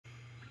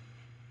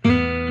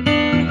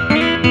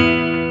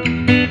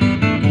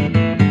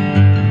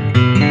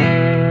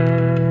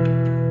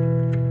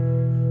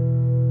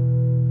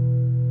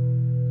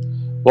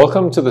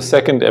Welcome to the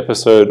second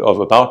episode of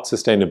About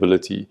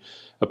Sustainability,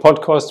 a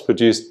podcast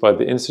produced by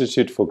the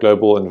Institute for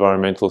Global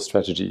Environmental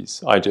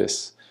Strategies,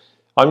 IGES.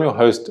 I'm your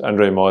host,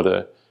 Andre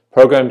Marder,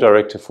 Program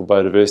Director for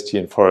Biodiversity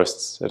and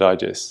Forests at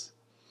IGES.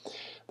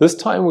 This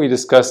time we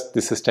discussed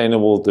the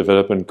Sustainable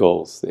Development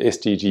Goals, the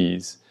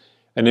SDGs,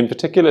 and in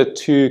particular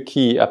two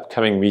key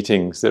upcoming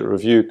meetings that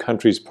review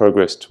countries'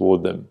 progress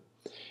toward them.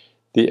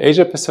 The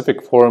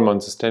Asia-Pacific Forum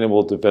on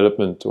Sustainable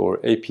Development, or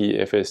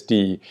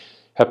APFSD,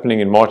 happening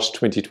in March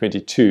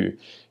 2022,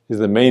 is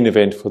the main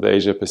event for the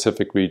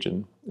Asia-Pacific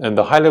region, and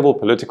the High-Level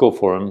Political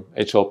Forum,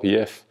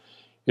 HLPF,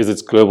 is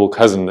its global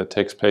cousin that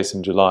takes place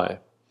in July.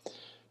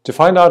 To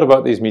find out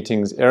about these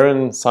meetings,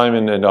 Erin,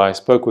 Simon and I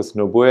spoke with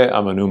Nobue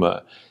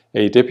Amanuma,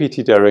 a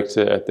Deputy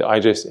Director at the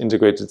IGES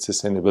Integrated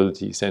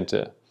Sustainability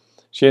Centre.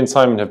 She and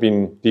Simon have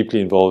been deeply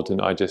involved in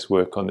IGES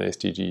work on the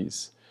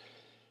SDGs.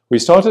 We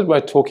started by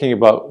talking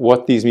about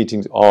what these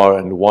meetings are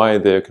and why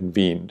they're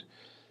convened.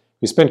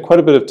 We spent quite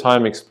a bit of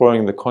time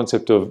exploring the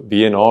concept of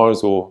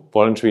VNRs, or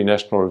Voluntary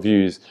National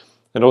Reviews,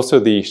 and also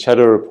the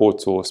shadow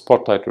reports or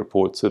spotlight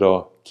reports that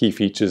are key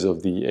features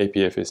of the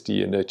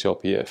APFSD and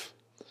HLPF.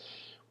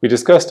 We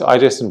discussed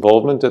IGES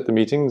involvement at the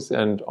meetings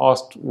and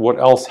asked what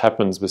else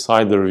happens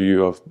beside the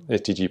review of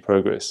SDG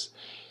progress.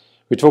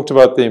 We talked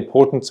about the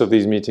importance of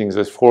these meetings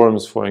as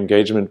forums for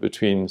engagement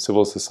between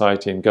civil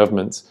society and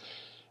governments,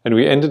 and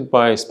we ended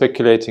by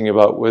speculating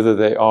about whether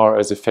they are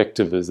as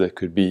effective as they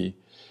could be.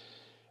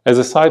 As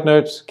a side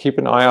note, keep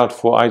an eye out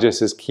for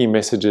IGES's key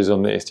messages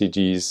on the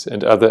SDGs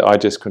and other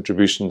IGES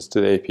contributions to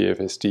the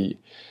APFSD.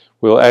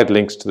 We'll add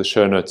links to the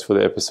show notes for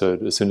the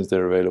episode as soon as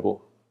they're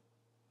available.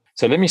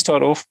 So let me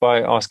start off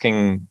by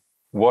asking,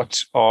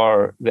 what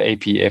are the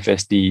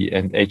APFSD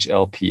and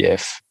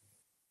HLPF?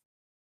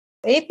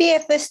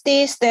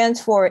 APFSD stands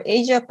for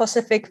Asia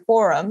Pacific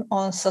Forum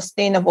on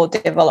Sustainable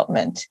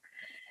Development,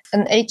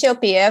 and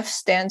HLPF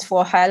stands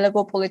for High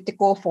Level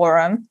Political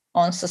Forum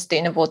on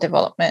Sustainable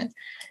Development.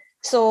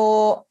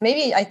 So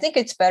maybe I think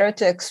it's better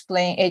to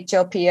explain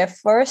HLPF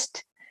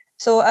first.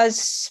 So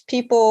as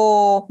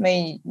people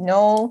may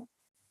know,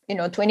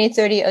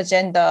 2030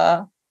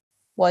 agenda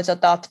was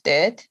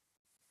adopted,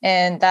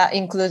 and that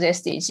includes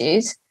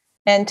SDGs.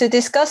 And to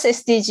discuss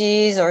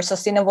SDGs or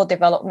sustainable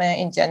development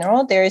in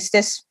general, there is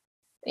this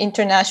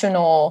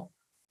international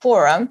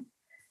forum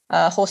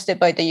hosted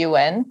by the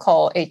UN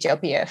called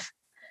HLPF.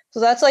 So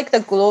that's like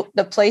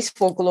the place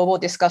for global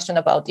discussion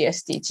about the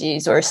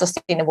SDGs or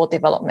sustainable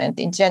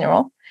development in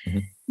general. Mm-hmm.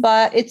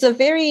 But it's a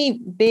very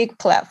big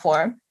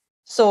platform.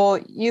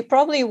 So you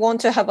probably want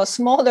to have a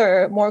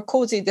smaller, more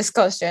cozy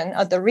discussion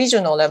at the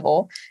regional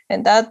level.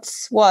 And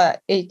that's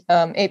what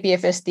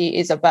APFSD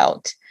is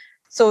about.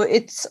 So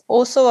it's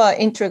also an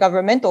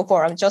intergovernmental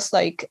forum, just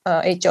like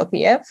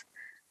HLPF,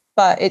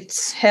 but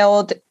it's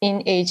held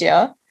in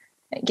Asia,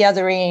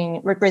 gathering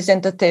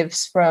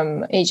representatives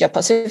from Asia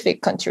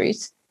Pacific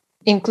countries,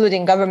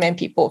 including government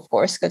people, of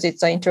course, because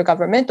it's an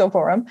intergovernmental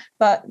forum,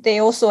 but they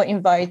also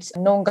invite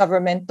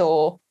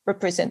non-governmental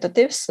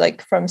representatives,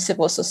 like from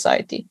civil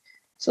society.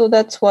 So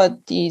that's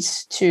what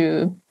these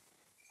two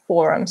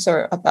forums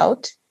are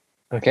about.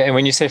 Okay, and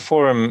when you say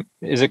forum,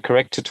 is it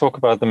correct to talk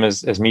about them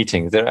as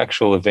meetings? They're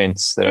actual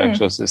events, they're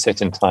actual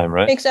set in time,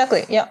 right?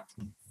 Exactly, yeah.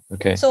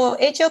 Okay. So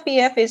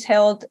HLPF is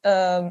held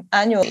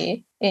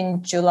annually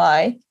in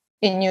July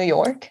in New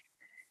York.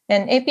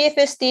 And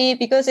APFSD,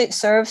 because it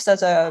serves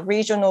as a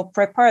regional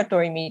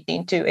preparatory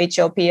meeting to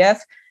HLPF,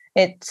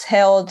 it's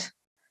held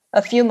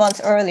a few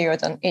months earlier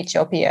than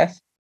HLPF,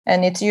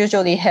 and it's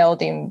usually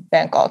held in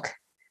Bangkok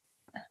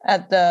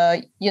at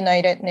the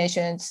United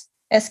Nations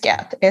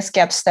SGAP.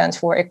 SGAP stands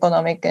for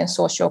Economic and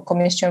Social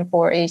Commission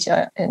for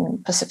Asia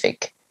and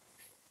Pacific.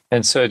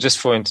 And so just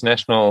for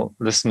international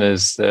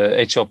listeners,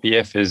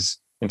 HLPF is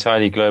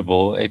entirely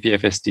global.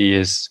 APFSD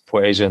is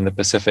for Asia and the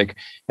Pacific.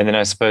 And then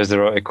I suppose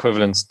there are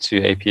equivalents to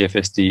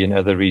APFSD in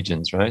other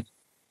regions, right?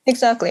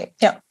 Exactly,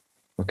 yeah.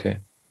 Okay.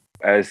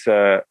 As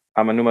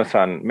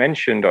Amanuma-san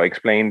mentioned or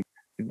explained,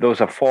 those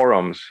are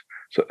forums.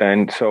 So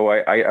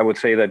I would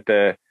say that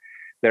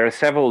there are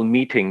several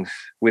meetings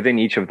within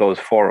each of those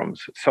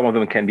forums. Some of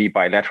them can be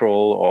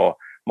bilateral or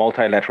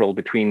multilateral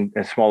between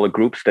smaller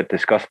groups that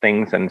discuss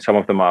things, and some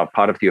of them are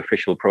part of the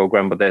official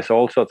program, but there's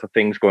all sorts of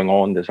things going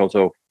on. There's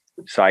also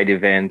side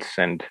events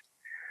and,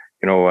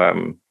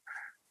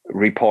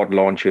 report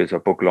launches or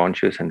book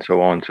launches and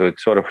so on. So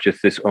it's sort of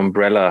just this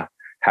umbrella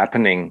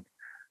happening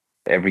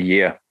every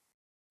year.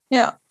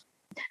 Yeah.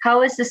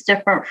 How is this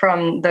different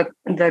from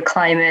the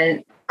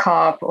climate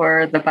COP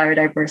or the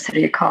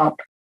biodiversity COP?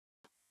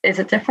 Is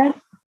it different?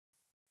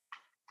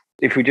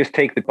 If we just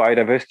take the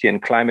biodiversity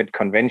and climate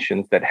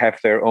conventions that have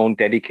their own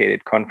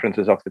dedicated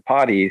conferences of the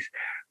parties,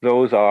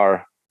 those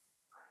are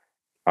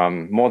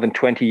more than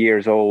 20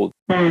 years old.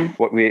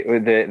 What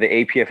the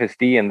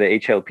APFSD and the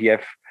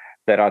HLPF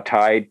that are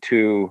tied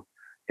to,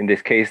 in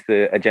this case,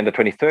 the Agenda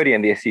 2030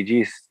 and the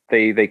SDGs,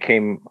 they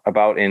came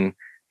about in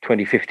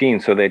 2015,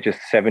 so they're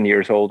just 7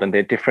 years old, and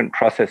they're different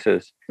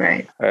processes.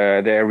 Right.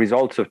 They're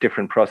results of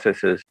different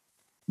processes,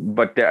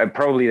 but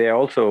they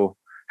also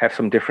have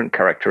some different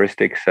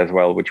characteristics as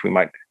well, which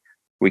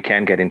we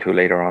can get into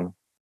later on.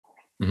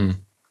 Mm-hmm.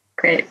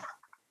 Great.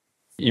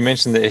 You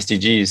mentioned the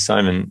SDGs,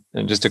 Simon,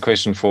 and just a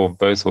question for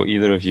both or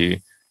either of you.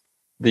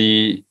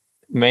 The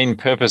main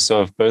purpose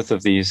of both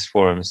of these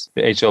forums,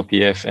 the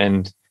HLPF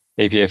and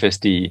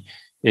APFSD,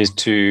 is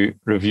to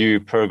review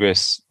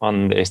progress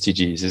on the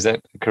SDGs. Is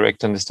that a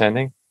correct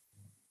understanding?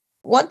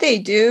 What they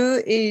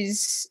do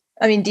is,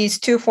 these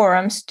two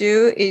forums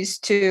do is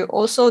to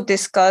also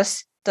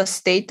discuss the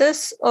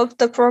status of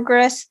the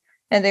progress,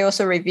 and they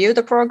also review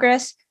the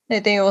progress,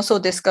 and they also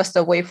discuss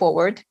the way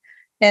forward.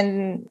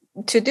 And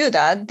to do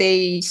that,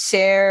 they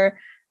share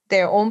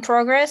their own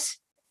progress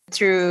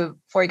through,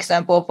 for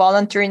example,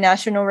 Voluntary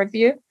National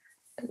Review.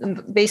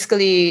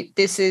 Basically,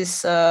 this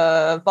is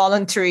a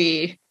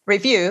voluntary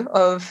review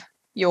of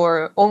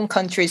your own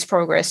country's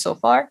progress so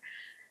far.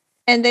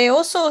 And they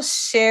also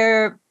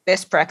share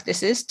best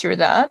practices through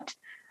that.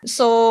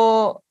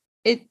 So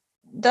it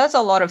does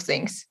a lot of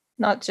things,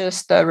 not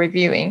just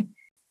reviewing.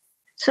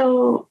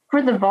 So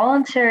for the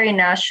Voluntary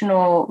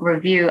National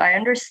Review, I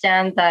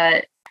understand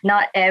that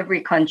not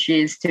every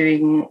country is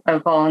doing a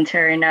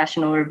voluntary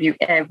national review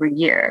every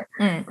year,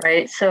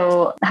 right?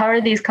 So how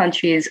are these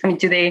countries?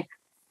 Do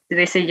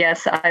they say,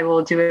 yes, I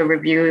will do a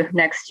review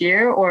next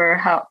year? Or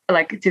how,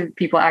 do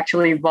people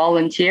actually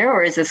volunteer?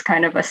 Or is this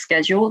kind of a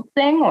scheduled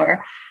thing?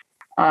 Or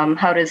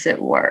how does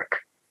it work?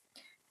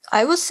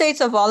 I would say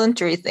it's a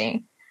voluntary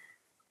thing.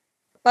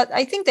 But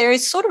I think there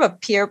is sort of a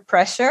peer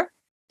pressure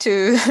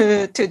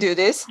to do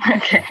this.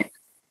 Okay.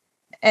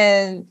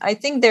 And I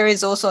think there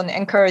is also an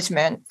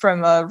encouragement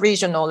from a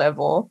regional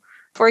level.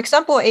 For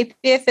example,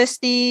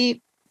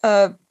 APFSD,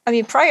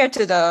 prior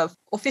to the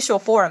official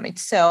forum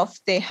itself,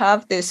 they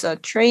have this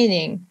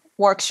training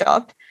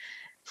workshop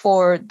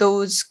for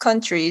those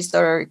countries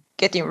that are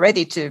getting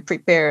ready to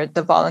prepare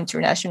the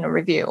Voluntary National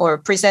Review or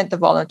present the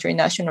Voluntary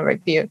National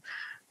Review.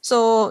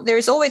 So there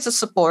is always a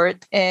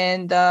support,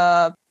 and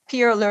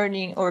peer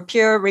learning or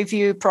peer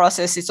review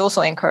process is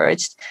also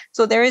encouraged.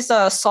 So there is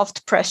a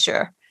soft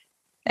pressure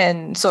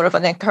and sort of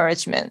an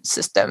encouragement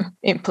system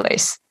in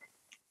place.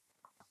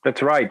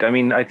 That's right.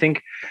 I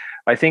think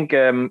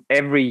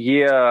every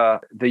year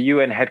the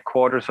UN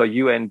headquarters or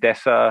UN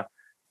DESA,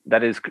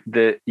 that is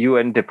the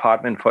UN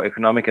Department for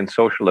Economic and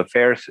Social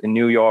Affairs in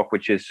New York,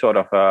 which is sort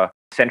of a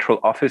central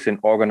office in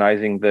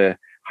organizing the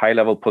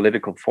high-level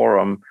political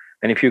forum.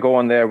 And if you go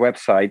on their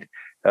website,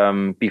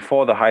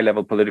 before the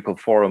high-level political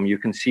forum, you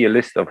can see a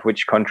list of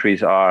which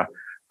countries are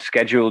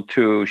scheduled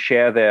to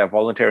share their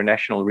voluntary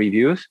national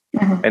reviews.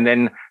 Mm-hmm. And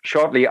then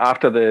shortly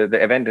after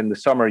the event in the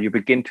summer, you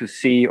begin to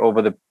see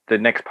over the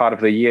next part of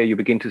the year, you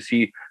begin to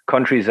see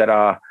countries that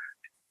are,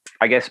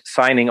 I guess,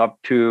 signing up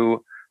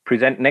to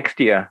present next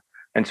year.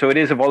 And so it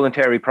is a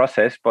voluntary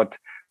process, but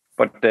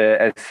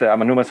as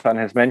Amanuma-san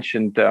has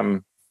mentioned,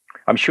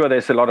 I'm sure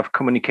there's a lot of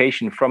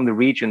communication from the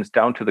regions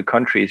down to the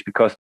countries,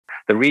 because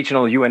the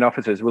regional UN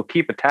officers will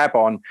keep a tab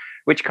on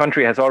which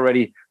country has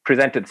already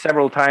presented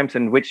several times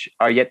and which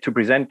are yet to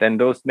present. And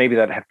those maybe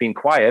that have been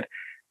quiet,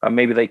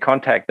 maybe they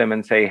contact them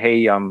and say,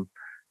 hey,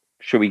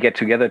 should we get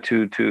together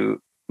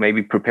to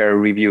maybe prepare a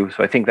review?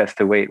 So I think that's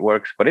the way it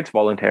works, but it's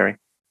voluntary.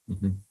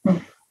 Mm-hmm.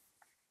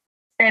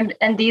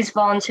 And these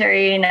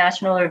voluntary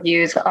national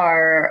reviews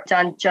are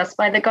done just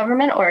by the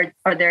government, or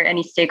are there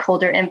any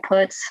stakeholder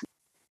inputs?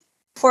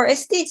 For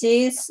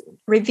SDGs,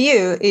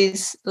 review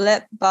is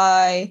led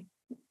by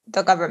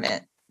the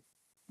government,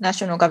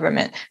 national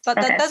government. But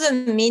that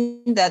doesn't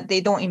mean that they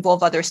don't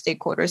involve other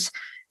stakeholders.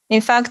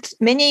 In fact,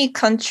 many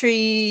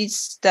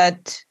countries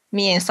that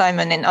me and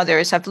Simon and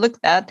others have looked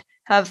at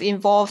have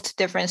involved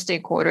different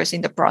stakeholders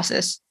in the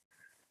process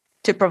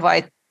to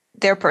provide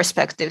their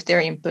perspective,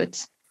 their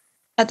inputs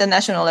at the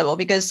national level,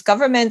 because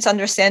government's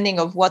understanding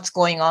of what's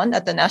going on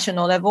at the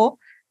national level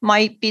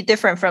might be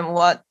different from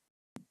what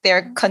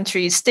their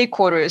country's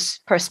stakeholders'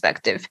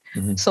 perspective.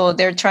 Mm-hmm. So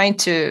they're trying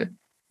to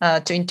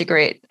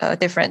integrate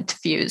different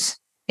views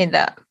in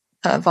that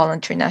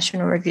voluntary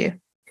national review.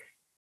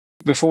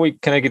 Before we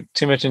kind of get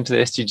too much into the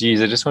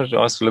SDGs, I just wanted to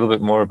ask a little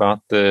bit more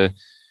about the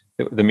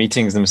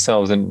meetings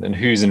themselves and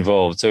who's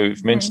involved. So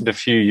we've mentioned a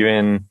few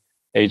UN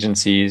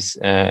agencies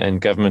and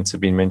governments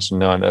have been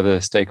mentioned now, and other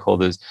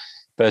stakeholders.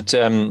 But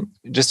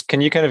just can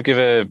you kind of give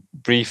a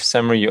brief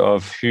summary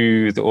of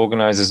who the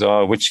organizers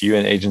are, which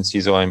UN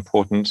agencies are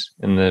important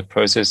in the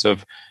process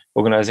of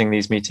organizing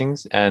these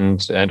meetings,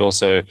 and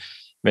also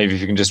maybe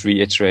if you can just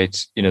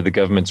reiterate, the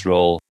government's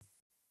role.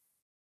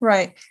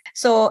 Right.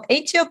 So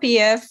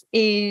HLPF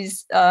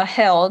is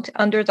held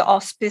under the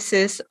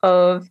auspices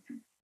of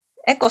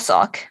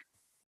ECOSOC,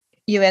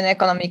 UN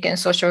Economic and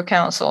Social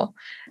Council.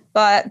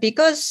 But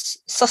because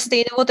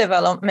sustainable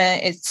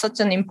development is such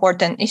an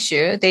important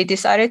issue, they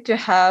decided to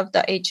have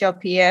the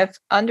HLPF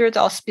under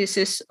the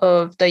auspices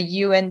of the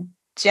UN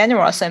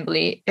General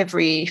Assembly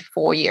every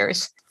 4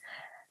 years.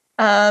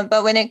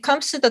 But when it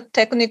comes to the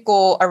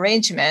technical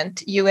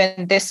arrangement,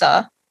 UN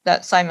DESA,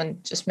 that Simon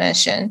just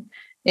mentioned,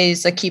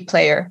 is a key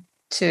player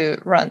to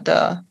run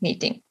the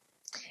meeting.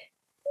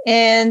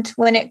 And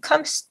when it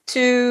comes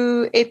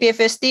to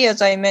APFSD,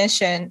 as I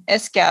mentioned,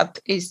 SGAP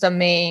is the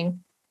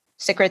main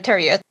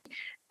secretariat.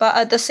 But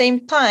at the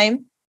same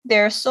time,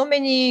 there are so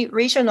many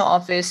regional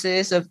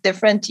offices of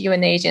different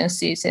UN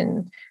agencies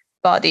and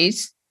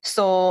bodies.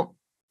 So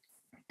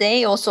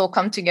they also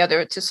come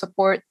together to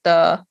support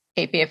the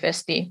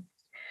APFSD.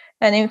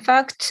 And in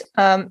fact,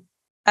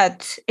 at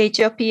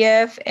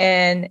HLPF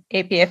and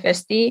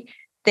APFSD,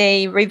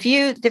 they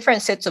review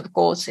different sets of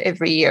goals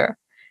every year.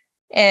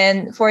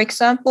 And for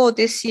example,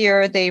 this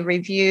year they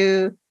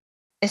review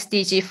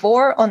SDG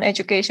 4 on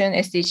education,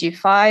 SDG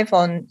 5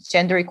 on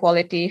gender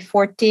equality,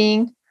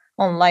 14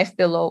 on life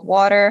below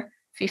water,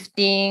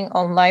 15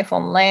 on life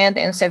on land,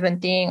 and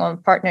 17 on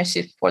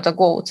partnership for the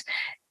goals.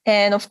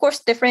 And of course,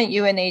 different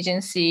UN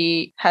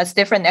agency has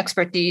different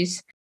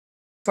expertise.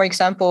 For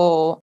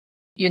example,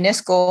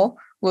 UNESCO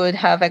would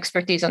have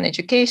expertise on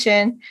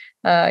education,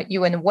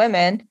 UN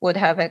Women would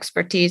have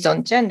expertise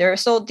on gender.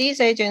 So these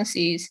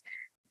agencies,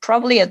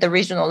 probably at the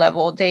regional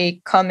level,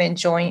 they come and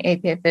join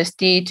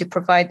APFSD to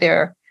provide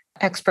their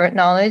expert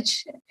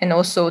knowledge and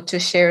also to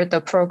share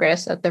the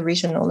progress at the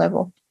regional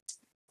level.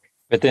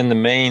 But then the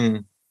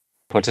main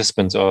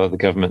participants are the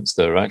governments,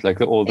 though, right?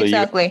 Like all the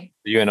Exactly.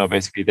 the UN are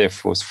basically there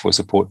for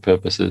support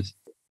purposes.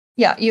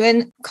 Yeah,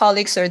 UN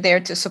colleagues are there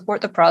to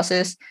support the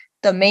process.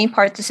 The main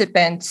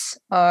participants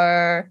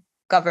are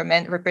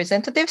government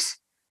representatives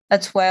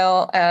as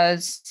well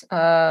as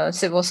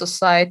civil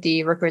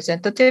society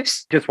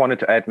representatives. Just wanted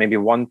to add maybe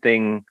one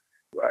thing,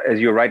 as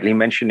you're rightly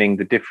mentioning,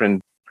 the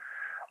different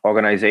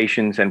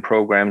organizations and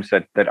programs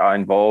that are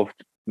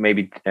involved.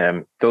 Maybe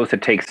those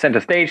that take center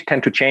stage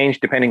tend to change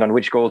depending on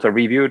which goals are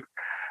reviewed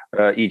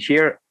each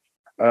year.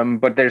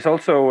 But there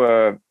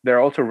are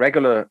also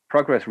regular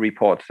progress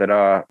reports that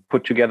are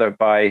put together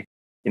by,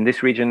 in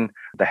this region,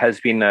 there has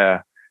been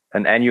an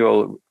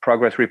annual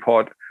progress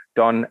report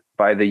done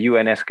by the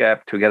UN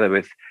SGAP together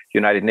with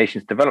United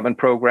Nations Development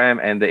Program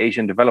and the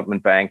Asian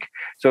Development Bank.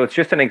 So it's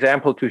just an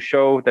example to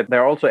show that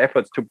there are also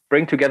efforts to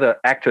bring together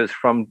actors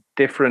from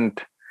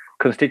different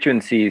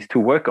constituencies to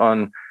work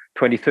on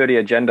 2030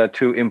 agenda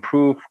to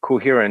improve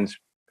coherence.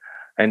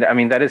 And I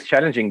mean, that is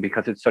challenging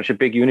because it's such a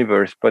big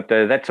universe, but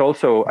that's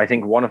also, I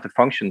think, one of the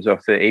functions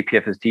of the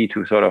APFSD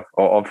to sort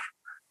of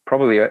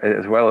probably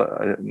as well,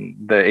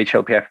 the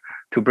HLPF,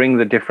 to bring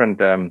the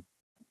different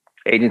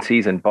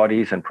agencies and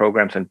bodies and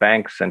programs and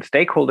banks and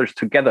stakeholders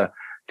together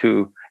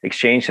to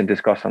exchange and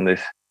discuss on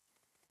this.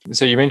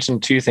 So you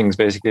mentioned two things,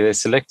 basically. They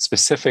select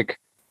specific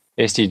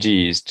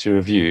SDGs to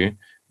review,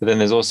 but then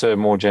there's also a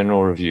more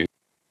general review.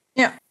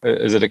 Yeah.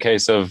 Is it a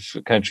case of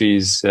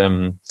countries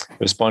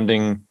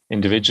responding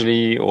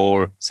individually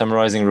or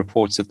summarizing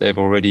reports that they've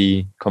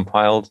already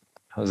compiled?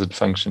 How does it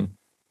function?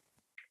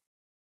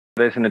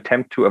 There's an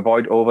attempt to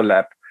avoid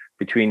overlap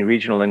between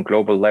regional and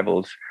global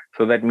levels.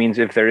 So that means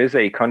if there is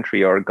a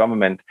country or a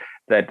government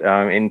that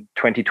in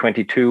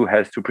 2022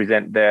 has to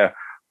present their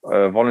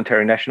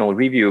voluntary national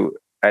review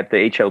at the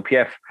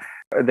HLPF,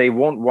 they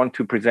won't want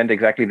to present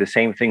exactly the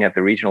same thing at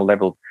the regional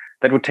level.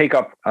 That would take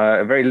up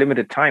a very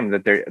limited time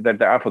that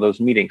there are for those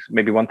meetings.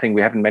 Maybe one thing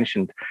we haven't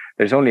mentioned,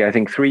 there's only, I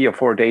think, 3 or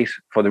 4 days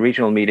for the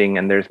regional meeting,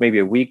 and there's maybe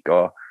a week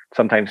or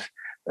sometimes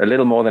a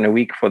little more than a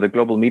week for the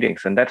global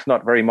meetings. And that's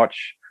not very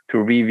much to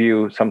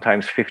review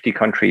sometimes 50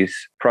 countries'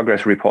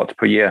 progress reports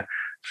per year.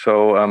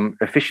 So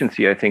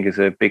efficiency, I think, is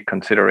a big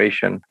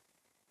consideration.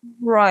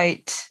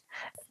 Right.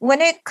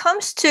 When it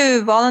comes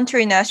to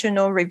voluntary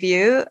national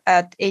review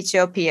at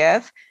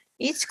HLPF,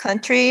 each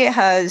country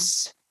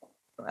has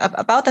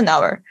about an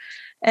hour.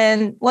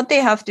 And what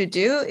they have to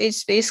do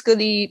is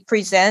basically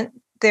present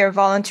their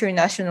voluntary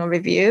national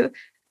review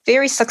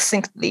very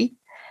succinctly.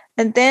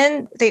 And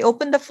then they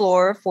open the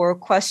floor for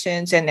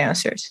questions and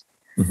answers.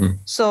 Mm-hmm.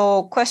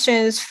 So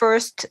questions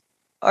first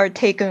are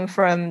taken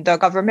from the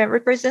government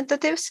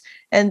representatives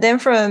and then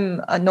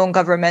from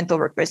non-governmental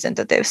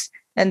representatives.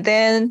 And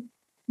then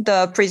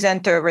the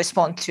presenter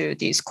responds to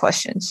these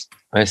questions.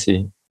 I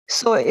see.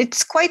 So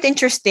it's quite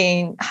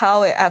interesting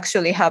how it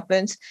actually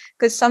happens,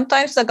 because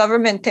sometimes the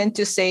government tend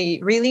to say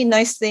really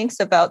nice things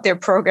about their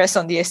progress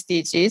on the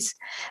SDGs,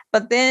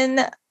 but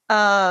then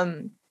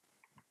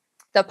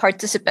the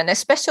participant,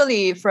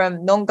 especially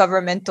from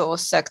non-governmental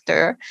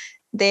sector,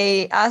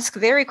 they ask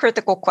very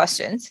critical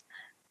questions.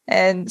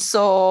 And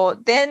so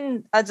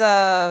then as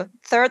a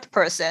third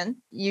person,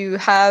 you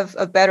have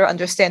a better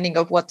understanding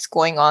of what's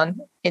going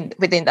on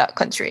within that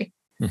country.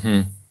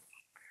 Mm-hmm.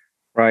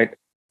 Right.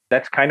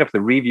 That's kind of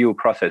the review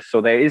process.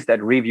 So there is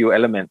that review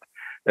element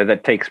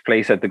that takes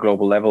place at the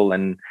global level,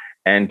 and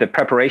the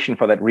preparation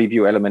for that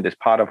review element is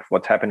part of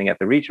what's happening at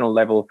the regional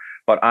level.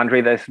 But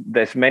Andre,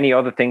 there's many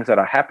other things that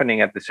are happening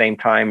at the same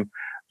time.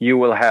 You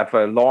will have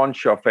a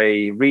launch of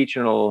a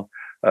regional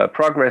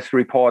progress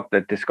report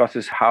that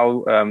discusses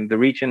how the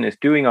region is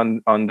doing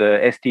on the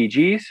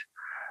SDGs.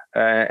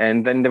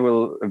 And then there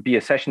will be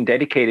a session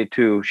dedicated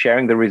to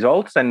sharing the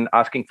results and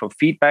asking for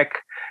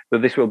feedback. So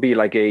this will be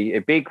like a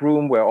big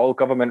room where all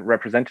government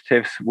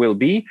representatives will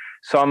be.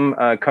 Some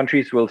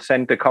countries will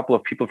send a couple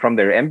of people from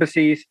their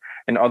embassies,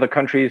 and other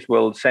countries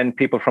will send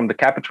people from the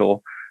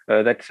capital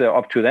that's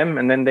up to them.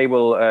 And then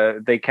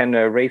they can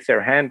raise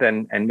their hand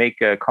and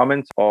make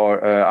comments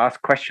or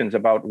ask questions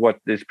about what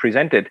is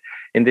presented.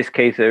 In this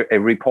case, a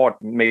report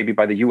maybe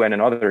by the UN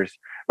and others.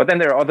 But then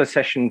there are other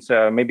sessions,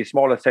 maybe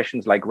smaller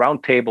sessions like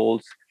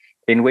roundtables,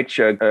 in which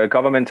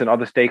governments and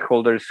other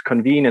stakeholders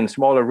convene in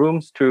smaller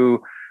rooms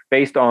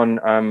based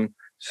on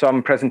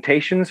some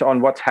presentations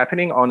on what's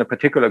happening on a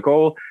particular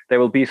goal. There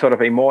will be sort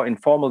of a more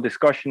informal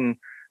discussion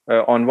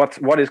on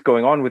what is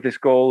going on with this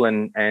goal,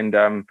 and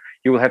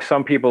you will have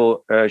some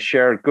people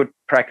share good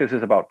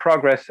practices about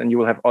progress, and you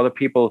will have other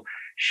people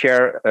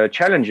share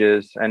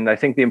challenges. And I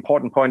think the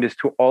important point is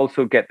to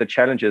also get the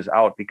challenges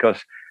out,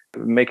 because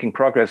making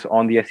progress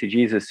on the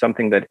SDGs is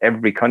something that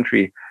every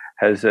country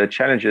has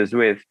challenges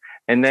with.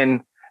 And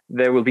then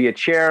there will be a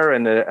chair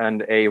and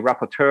a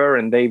rapporteur,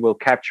 and they will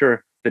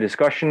capture the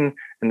discussion.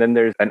 And then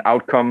there's an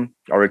outcome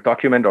or a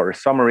document or a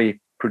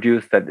summary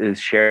produced that is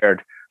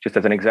shared, just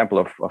as an example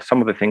of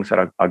some of the things that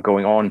are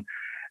going on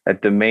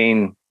at the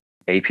main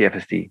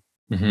APFSD.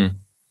 Mm-hmm.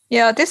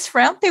 Yeah, these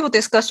roundtable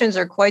discussions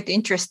are quite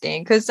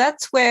interesting, because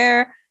that's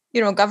where,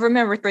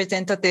 government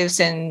representatives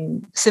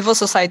and civil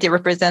society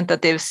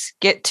representatives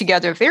get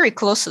together very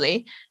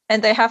closely,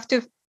 and they have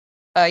to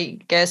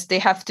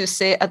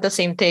sit at the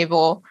same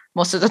table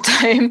most of the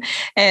time,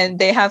 and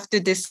they have to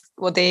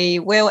they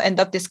will end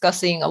up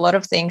discussing a lot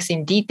of things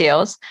in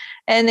details,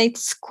 and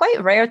it's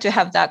quite rare to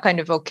have that kind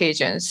of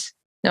occasions.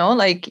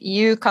 Like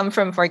you come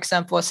from, for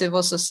example, a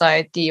civil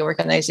society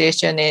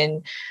organization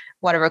in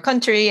whatever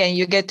country, and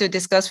you get to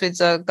discuss with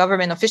a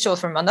government official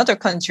from another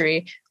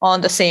country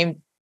on the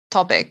same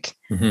topic.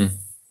 Mm-hmm.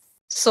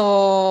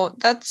 So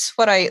that's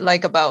what I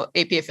like about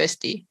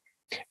APFSD.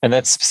 And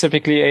that's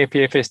specifically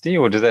APFSD,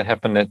 or does that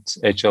happen at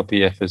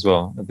HLPF as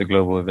well, at the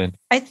global event?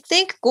 I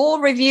think goal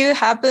review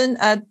happened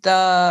at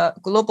the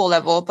global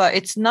level, but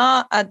it's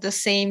not at the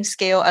same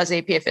scale as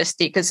APFSD,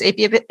 because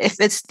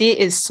APFSD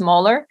is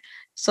smaller.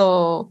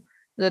 So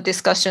the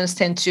discussions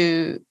tend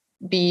to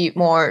be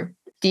more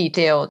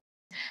detailed.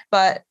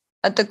 But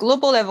at the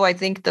global level, I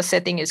think the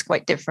setting is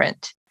quite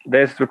different.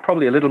 There's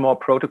probably a little more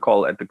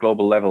protocol at the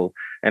global level.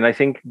 And I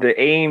think the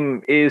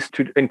aim is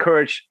to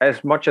encourage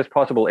as much as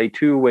possible a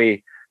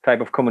two-way type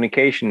of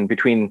communication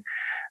between,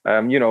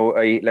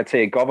 let's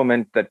say a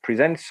government that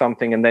presents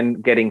something and then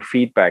getting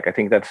feedback. I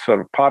think that's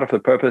sort of part of the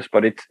purpose,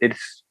 but it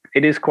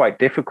is quite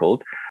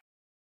difficult,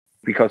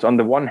 because on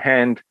the one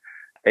hand,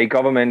 a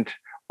government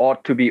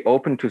ought to be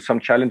open to some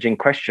challenging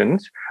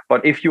questions.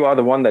 But if you are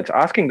the one that's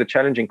asking the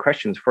challenging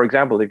questions, for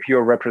example, if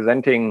you're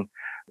representing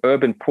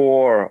urban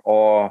poor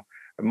or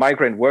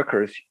migrant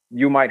workers,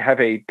 you might have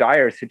a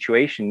dire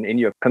situation in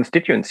your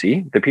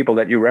constituency, the people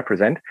that you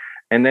represent,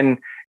 and then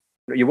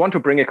you want to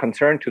bring a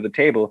concern to the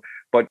table,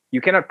 but you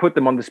cannot put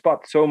them on the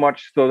spot so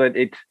much so that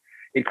it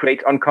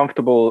creates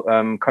uncomfortable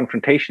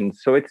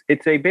confrontations. So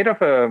it's a bit of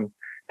a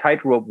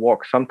tightrope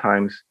walk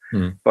sometimes,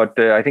 but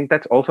I think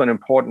that's also an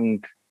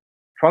important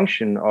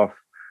function of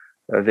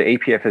the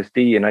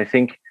APFSD, and I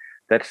think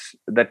that's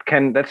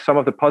some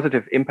of the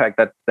positive impact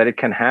that it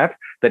can have,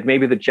 that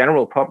maybe the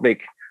general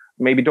public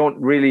maybe don't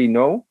really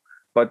know,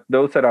 but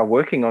those that are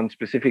working on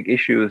specific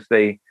issues,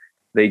 they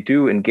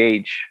do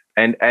engage.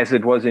 And as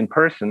it was in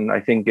person,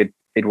 I think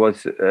it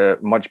was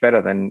much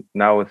better than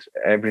now.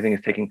 Everything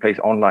is taking place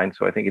online,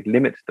 so I think it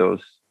limits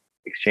those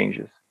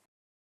exchanges.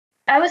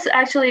 I was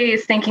actually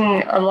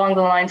thinking along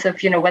the lines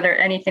of, whether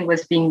anything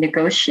was being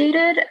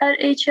negotiated at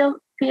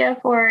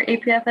HLPF or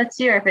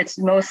APFSD, or if it's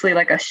mostly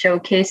like a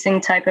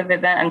showcasing type of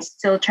event. I'm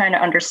still trying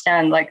to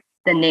understand like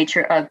the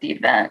nature of the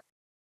event.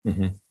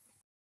 Mm-hmm.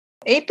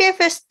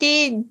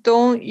 APFSD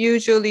don't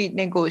usually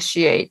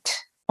negotiate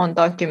on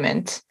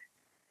documents.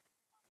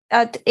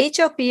 At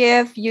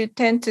HLPF, you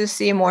tend to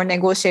see more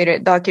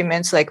negotiated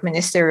documents like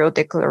ministerial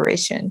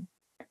declaration.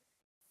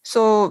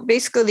 So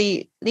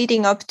basically,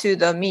 leading up to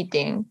the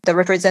meeting, the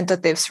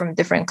representatives from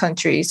different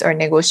countries are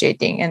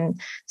negotiating, and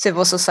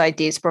civil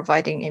society is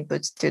providing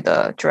inputs to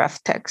the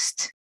draft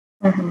text.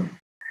 Mm-hmm.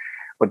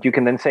 But you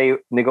can then say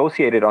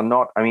negotiated or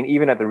not. I mean,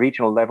 even at the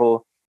regional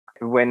level,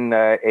 when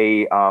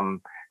a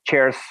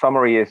chair's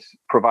summary is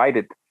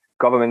provided,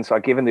 governments are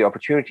given the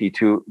opportunity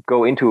to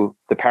go into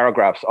the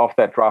paragraphs of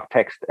that draft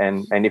text,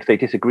 and if they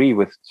disagree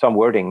with some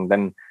wording,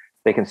 then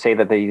they can say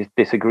that they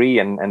disagree,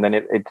 and then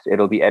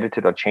it'll be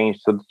edited or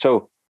changed.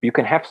 So you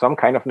can have some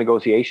kind of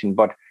negotiation,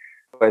 but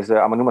as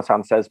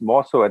Amanuma-san says,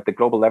 more so at the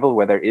global level,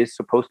 where there is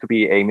supposed to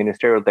be a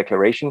ministerial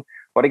declaration.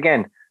 But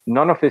again,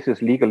 none of this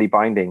is legally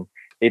binding.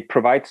 It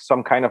provides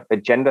some kind of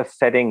agenda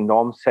setting,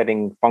 norm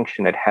setting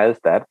function. It has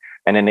that,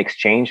 and an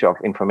exchange of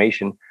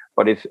information.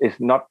 But it's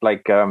not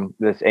like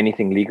there's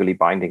anything legally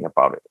binding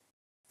about it.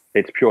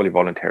 It's purely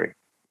voluntary.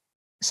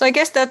 So I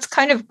guess that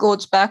kind of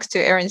goes back to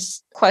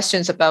Erin's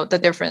questions about the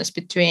difference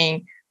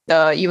between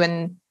the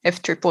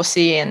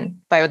UNFCCC and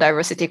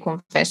Biodiversity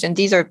Convention.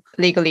 These are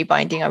legally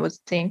binding, I would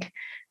think.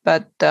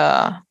 But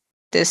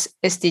this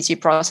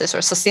SDG process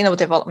or sustainable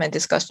development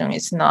discussion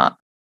is not.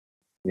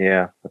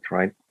 Yeah, that's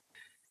right.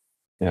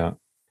 Yeah.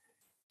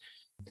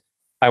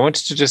 I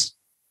wanted to just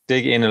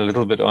dig in a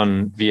little bit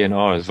on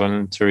VNRs,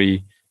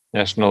 voluntary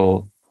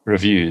National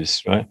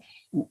Reviews, right?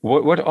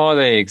 What are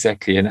they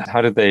exactly, and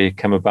how did they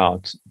come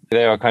about?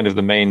 They are kind of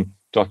the main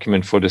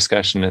document for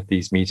discussion at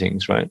these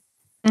meetings, right?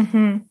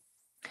 Mm-hmm.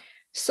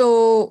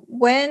 So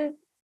when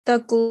the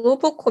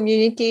global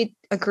community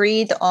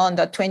agreed on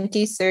the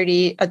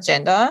 2030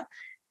 agenda,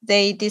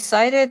 they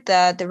decided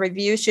that the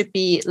review should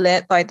be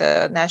led by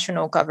the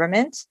national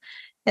governments.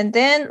 And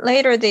then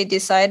later they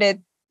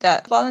decided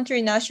that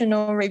voluntary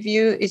national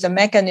review is a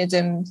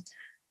mechanism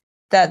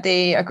that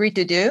they agreed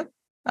to do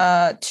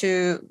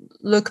to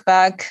look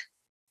back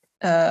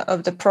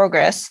of the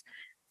progress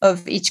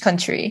of each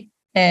country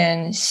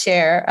and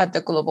share at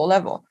the global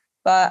level.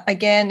 But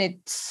again,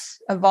 it's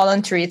a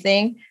voluntary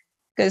thing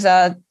because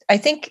I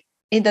think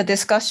in the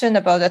discussion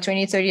about the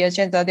 2030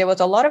 agenda, there was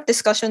a lot of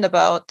discussion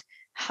about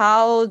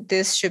how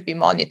this should be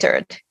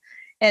monitored.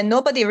 And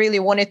nobody really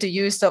wanted to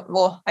use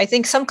I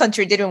think some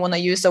country didn't want to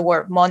use the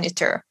word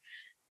monitor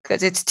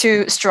because it's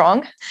too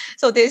strong.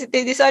 So they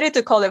decided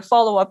to call it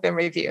follow-up and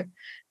review.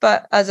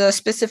 But as a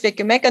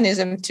specific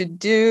mechanism to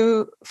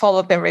do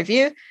follow-up and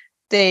review,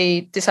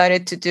 they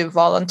decided to do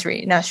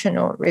voluntary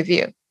national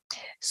review.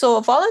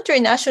 So voluntary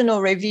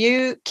national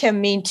review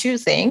can mean two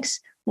things.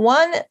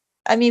 One,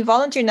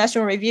 voluntary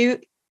national review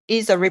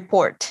is a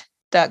report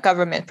that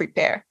government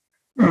prepare.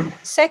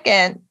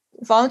 Second,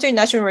 voluntary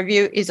national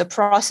review is a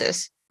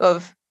process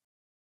of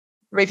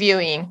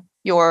reviewing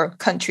your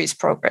country's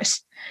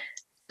progress.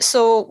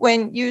 So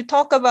when you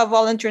talk about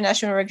voluntary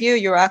national review,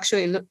 you're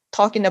actually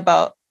talking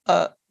about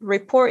a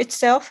report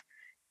itself,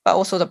 but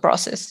also the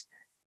process.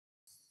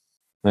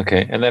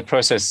 Okay, and that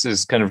process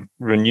is kind of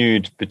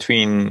renewed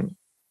between,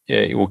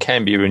 or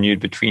can be renewed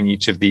between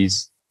each of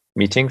these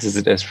meetings. Is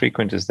it as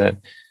frequent as that?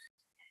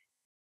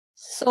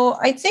 So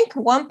I think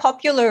one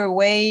popular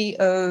way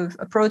of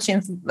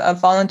approaching a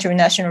voluntary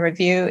national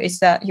review is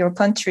that your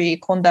country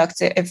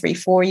conducts it every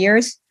 4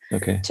 years.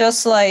 Okay.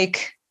 Just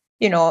like,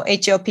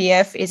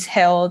 HLPF is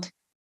held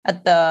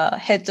at the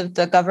heads of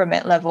the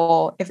government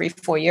level every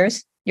 4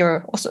 years.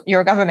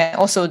 Your government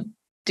also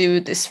do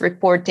this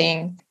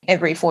reporting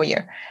every 4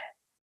 years.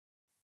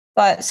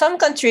 But some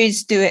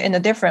countries do it in a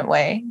different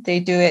way. They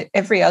do it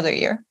every other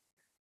year.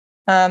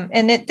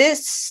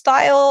 This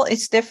style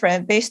is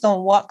different based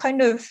on what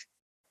kind of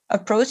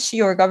approach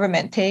your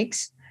government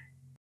takes.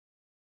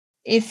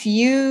 If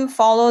you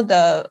follow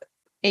the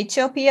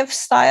HLPF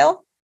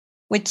style,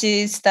 which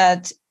is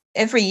that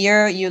every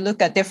year you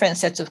look at different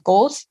sets of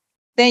goals,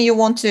 then you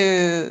want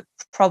to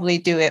probably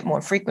do it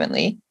more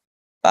frequently.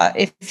 But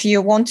if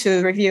you want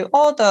to review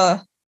all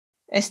the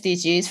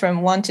SDGs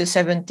from 1 to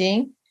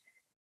 17,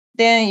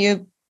 then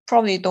you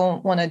probably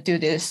don't want to do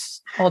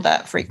this all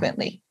that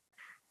frequently.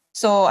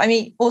 So,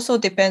 also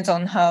depends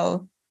on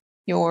how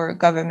your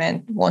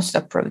government wants to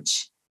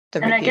approach the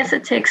review. I guess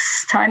it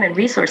takes time and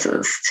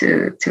resources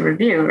to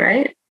review,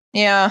 right?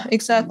 Yeah,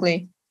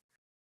 exactly.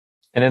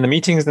 And then the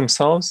meetings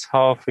themselves,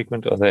 how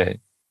frequent are they?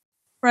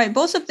 Right,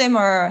 both of them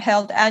are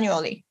held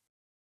annually.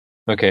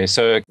 Okay,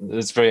 so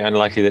it's very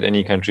unlikely that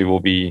any country will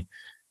be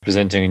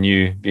presenting a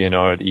new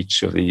VNR at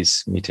each of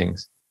these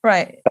meetings.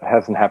 Right. That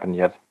hasn't happened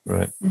yet.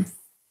 Right.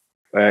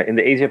 In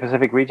the Asia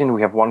Pacific region,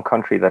 we have one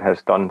country that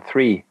has done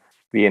 3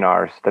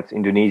 VNRs. That's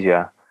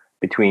Indonesia,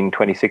 between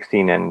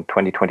 2016 and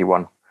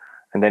 2021.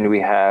 And then we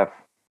have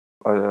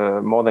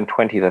more than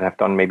 20 that have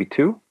done maybe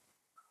 2.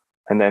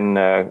 And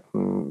then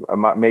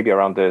maybe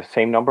around the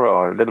same number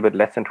or a little bit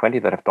less than 20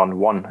 that have done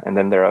 1. And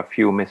then there are a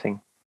few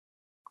missing.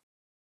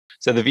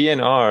 So the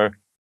VNR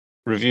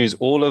reviews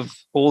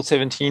all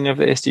 17 of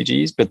the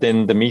SDGs, but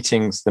then the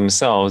meetings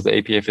themselves, the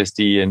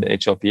APFSD and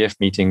HLPF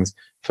meetings,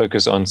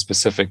 focus on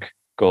specific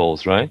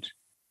goals, right?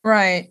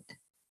 Right.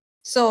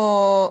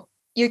 So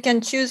you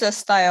can choose a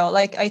style.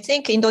 Like I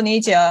think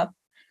Indonesia,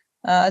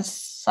 as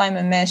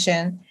Simon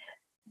mentioned,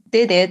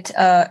 did it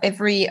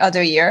every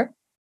other year.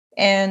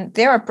 And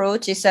their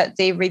approach is that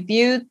they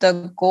review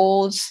the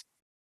goals,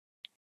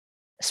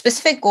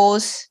 specific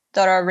goals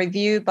that are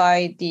reviewed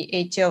by the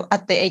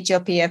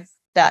HLPF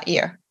that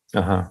year,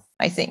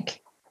 I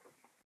think.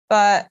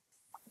 But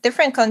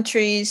different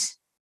countries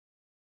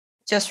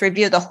just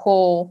review the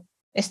whole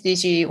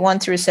SDG 1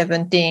 through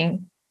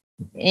 17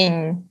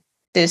 in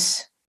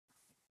this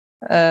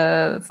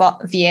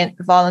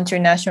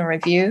voluntary national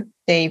review.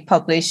 They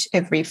publish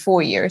every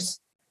 4 years.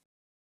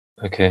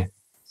 Okay.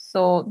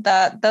 So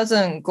that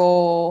doesn't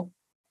go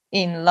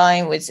in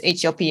line with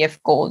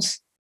HLPF goals.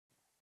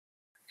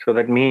 So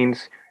that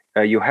means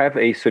you have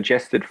a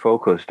suggested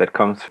focus that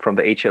comes from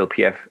the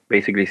HLPF,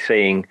 basically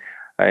saying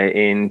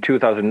in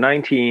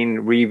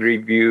 2019, we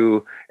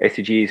review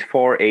SDGs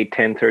 4, 8,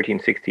 10, 13,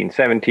 16,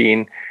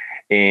 17.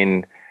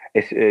 In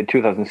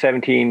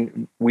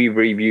 2017, we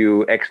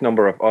review X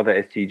number of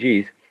other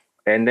SDGs.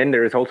 And then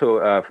there is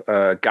also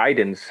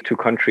guidance to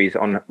countries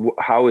on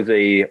how is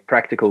a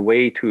practical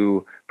way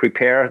to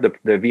prepare the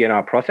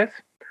VNR process.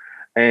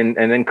 And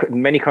then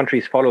many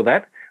countries follow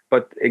that.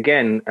 But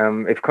again,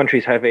 if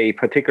countries have a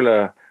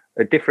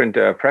different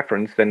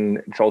preference,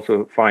 then it's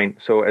also fine.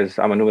 So as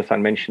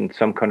Amanuma-san mentioned,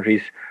 some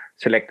countries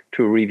select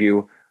to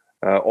review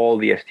all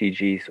the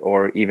SDGs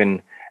or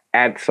even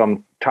add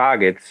some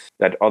targets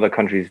that other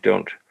countries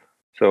don't.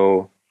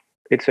 So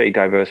it's a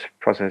diverse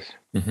process.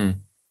 Mm-hmm.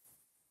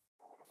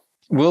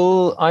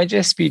 Will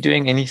IGES be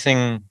doing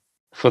anything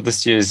for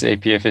this year's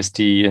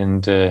APFSD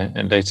and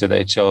later the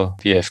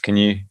HLPF? Can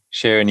you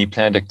share any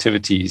planned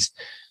activities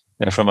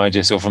from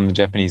IGES or from the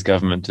Japanese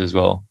government as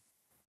well?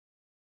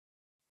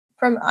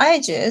 From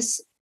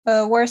IGES,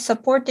 we're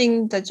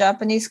supporting the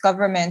Japanese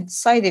government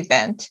side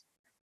event,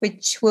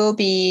 which will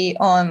be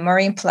on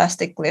marine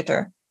plastic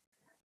litter.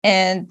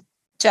 And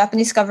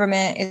Japanese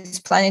government is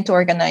planning to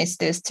organize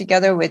this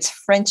together with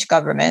French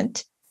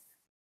government.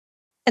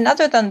 And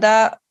other than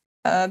that,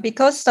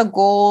 because the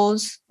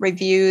goals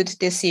reviewed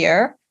this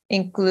year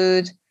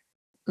include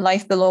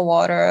life below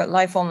water,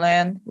 life on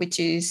land, which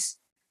is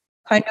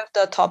kind of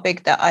the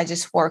topic that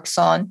IGES works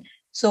on.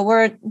 So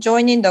we're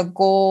joining the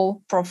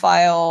goal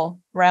profile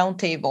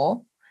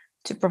roundtable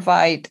to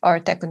provide our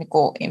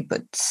technical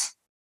inputs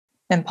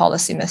and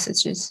policy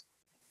messages.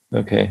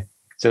 Okay.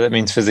 So that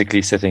means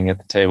physically sitting at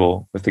the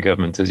table with the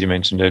government, as you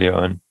mentioned earlier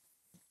on.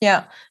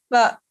 Yeah.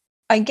 But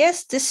I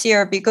guess this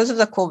year, because of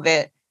the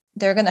COVID,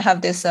 they're going to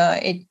have this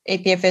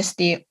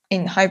APFSD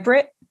in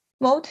hybrid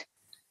mode.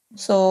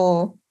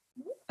 So,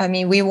 I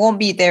mean, we won't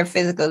be there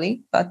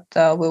physically, but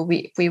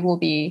we will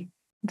be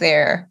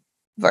there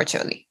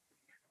virtually.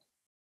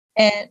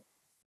 And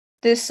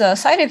this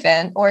side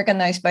event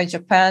organized by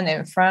Japan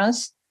and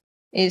France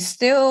is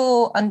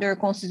still under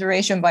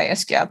consideration by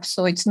SGAP,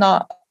 so it's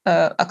not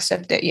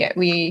accepted yet.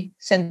 We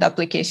sent the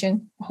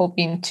application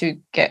hoping to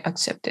get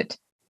accepted.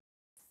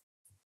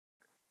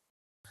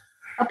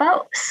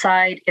 About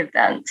side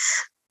events,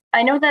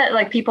 I know that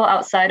like people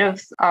outside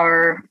of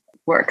our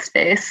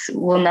workspace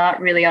will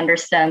not really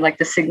understand like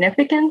the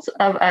significance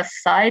of a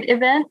side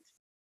event.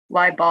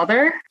 Why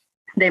bother?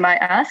 They might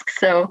ask.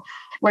 So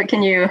what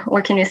can you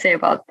say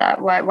about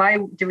that? Why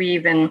do we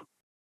even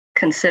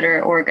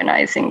consider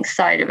organizing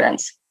side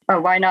events?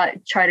 Why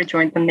not try to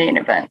join the main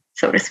event,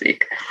 so to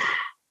speak?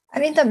 I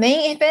mean, the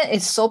main event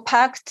is so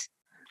packed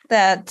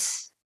that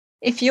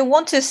if you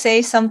want to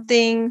say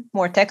something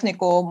more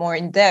technical, more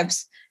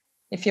in-depth,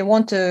 if you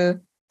want to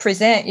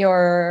present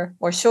or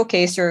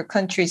showcase your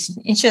country's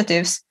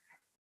initiatives,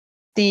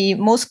 the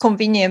most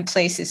convenient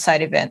place is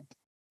side event.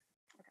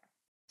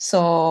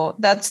 So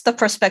that's the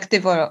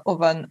perspective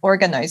of an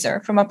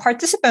organizer. From a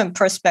participant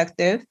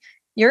perspective,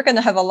 you're going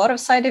to have a lot of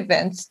side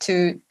events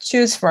to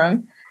choose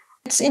from.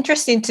 It's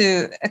interesting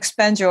to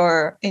expand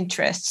your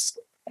interests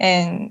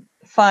and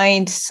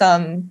find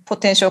some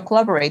potential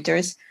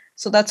collaborators.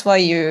 So that's why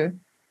you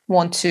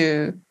want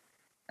to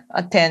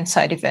attend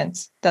side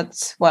events.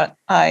 That's what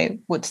I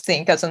would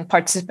think as a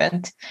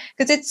participant,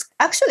 because it's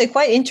actually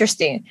quite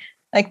interesting.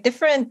 Like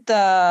different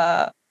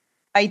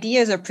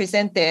ideas are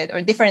presented,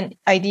 or different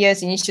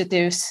ideas,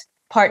 initiatives,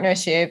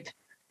 partnership,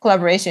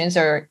 collaborations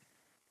are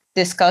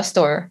discussed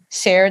or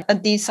shared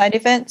at these side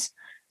events.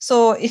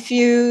 So if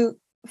you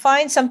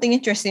find something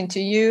interesting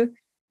to you,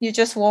 you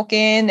just walk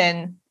in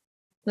and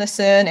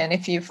listen. And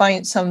if you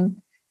find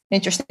some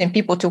interesting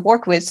people to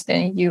work with,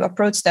 then you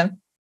approach them.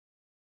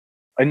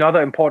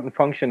 Another important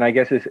function, I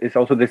guess, is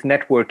also this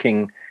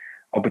networking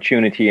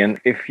opportunity. And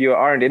if you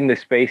aren't in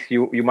this space,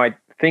 you might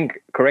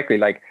think correctly,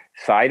 like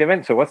side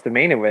event. So what's the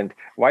main event?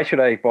 Why should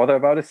I bother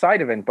about a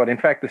side event? But in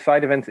fact, the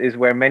side events is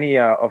where many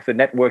of the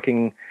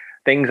networking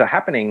things are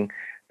happening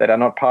that are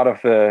not part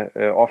of the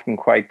often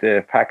quite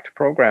packed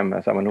program,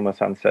 as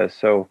Amanuma-san says.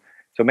 So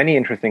many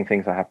interesting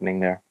things are happening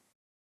there.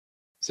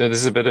 So this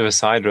is a bit of a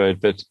side road,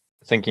 but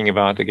thinking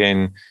about,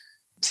 again,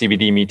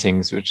 CBD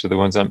meetings, which are the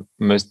ones I'm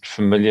most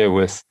familiar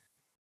with,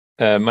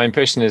 my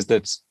impression is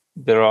that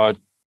there are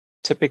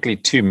typically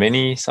too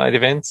many side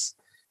events.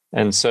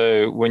 And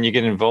so when you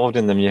get involved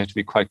in them, you have to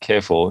be quite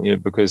careful,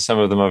 because some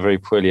of them are very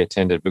poorly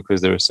attended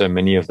because there are so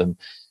many of them.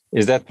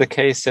 Is that the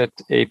case at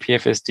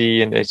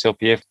APFSD and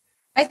HLPF?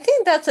 I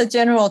think that's a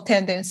general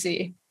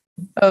tendency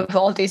of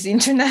all these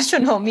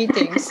international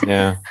meetings.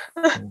 Yeah.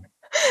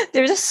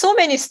 There's just so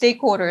many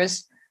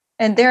stakeholders,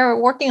 and they're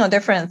working on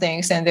different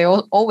things, and they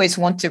always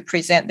want to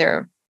present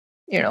their,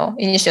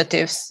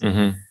 initiatives.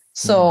 Mm-hmm.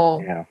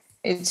 So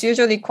it's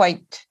usually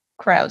quite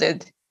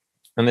crowded.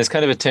 And there's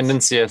kind of a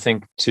tendency, I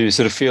think, to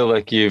sort of feel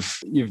like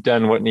you've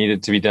done what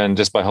needed to be done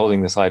just by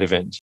holding the side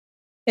event.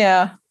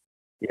 Yeah.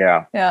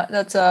 Yeah. Yeah,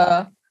 that's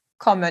a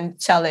common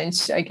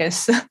challenge, I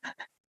guess.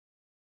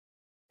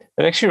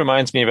 It actually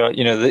reminds me about,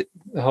 the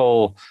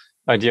whole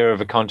idea of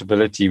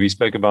accountability. We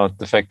spoke about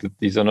the fact that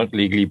these are not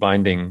legally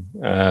binding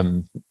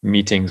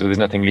meetings, or there's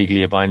nothing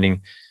legally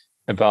binding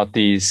about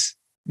these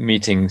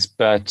meetings.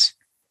 But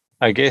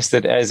I guess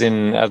that, as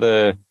in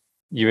other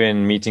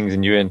UN meetings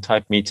and UN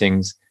type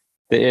meetings,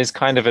 there is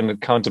kind of an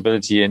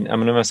accountability. And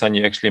Amanuma-san,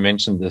 you actually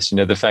mentioned this,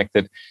 the fact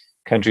that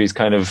countries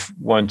kind of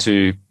want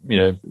to,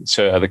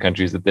 show other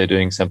countries that they're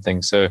doing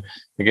something. So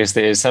I guess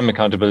there is some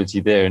accountability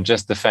there. And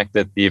just the fact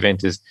that the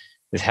event is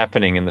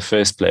happening in the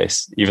first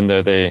place, even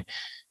though there's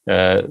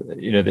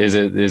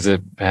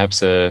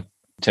perhaps a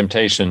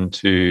temptation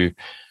to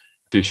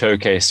to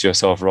showcase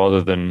yourself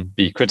rather than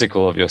be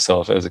critical of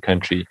yourself as a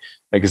country,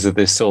 because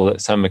there's still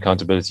some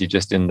accountability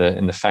just in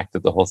the fact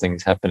that the whole thing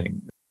is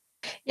happening.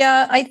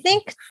 Yeah, I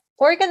think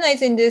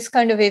organizing this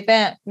kind of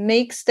event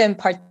makes them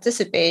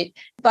participate.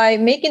 By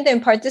making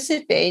them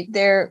participate,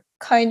 they're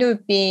kind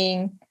of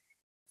being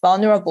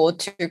vulnerable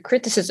to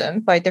criticism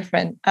by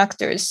different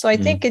actors. So I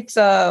think it's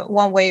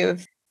one way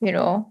of,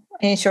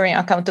 ensuring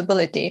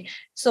accountability.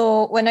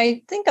 So when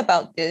I think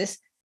about this,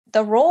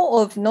 the role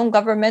of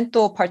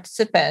non-governmental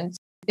participants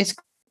is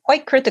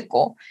quite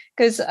critical,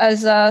 because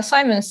as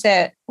Simon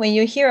said, when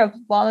you hear a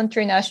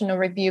voluntary national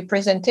review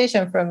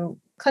presentation from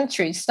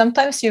countries,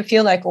 sometimes you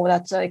feel like, oh,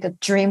 that's like a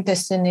dream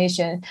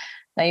destination.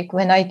 Like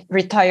when I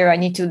retire, I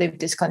need to leave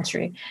this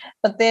country.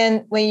 But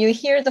then when you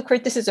hear the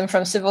criticism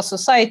from civil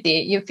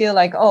society, you feel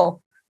like,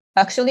 oh,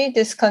 actually,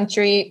 this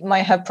country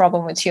might have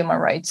problem with human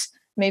rights.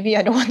 Maybe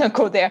I don't want to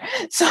go there.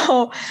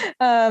 So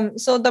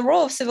the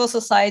role of civil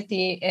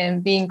society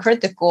in being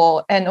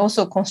critical and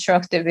also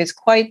constructive is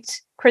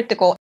quite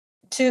critical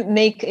to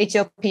make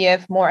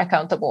HLPF more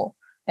accountable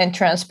and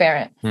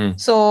transparent.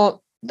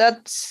 So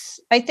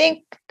I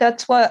think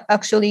that's what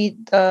actually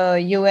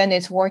the UN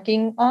is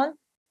working on.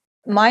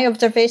 My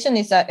observation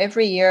is that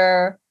every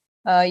year,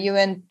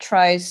 UN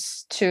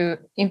tries to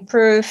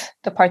improve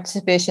the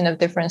participation of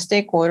different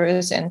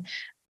stakeholders, and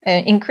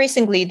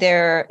increasingly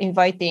they're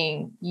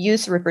inviting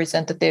youth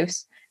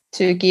representatives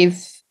to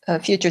give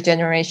future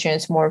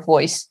generations more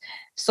voice.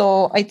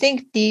 So I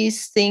think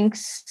these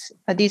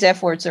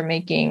efforts are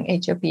making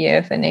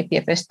HLPF and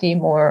APFSD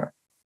more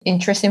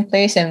interesting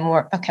place and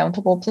more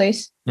accountable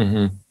place.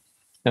 And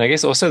I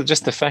guess also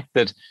just the fact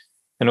that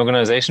an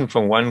organization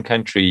from one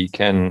country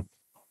can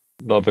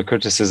lob a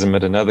criticism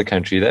at another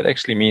country, that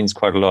actually means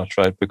quite a lot,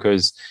 right?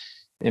 Because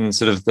in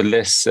sort of the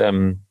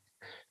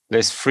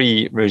less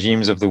free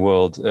regimes of the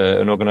world,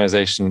 an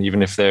organization,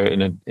 even if they're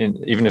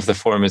even if the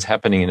forum is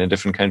happening in a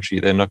different country,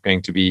 they're not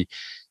going to be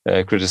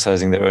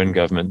criticizing their own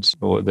government,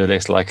 or they're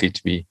less likely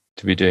to be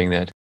doing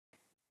that.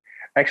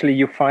 Actually,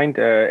 you find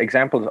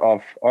examples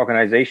of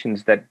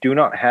organizations that do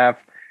not have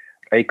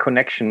a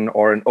connection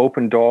or an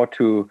open door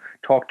to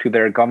talk to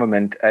their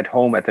government at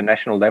home at the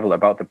national level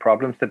about the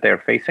problems that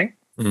they're facing,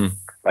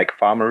 like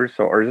farmers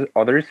or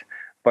others.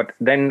 But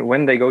then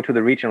when they go to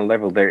the regional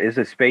level, there is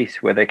a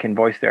space where they can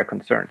voice their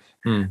concerns.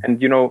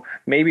 And,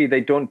 maybe they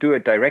don't do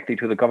it directly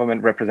to the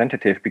government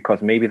representative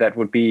because maybe that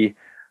would be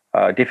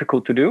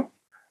difficult to do.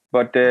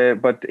 But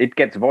it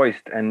gets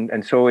voiced.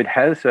 And so it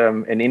has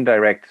an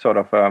indirect sort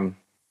of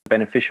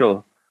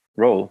beneficial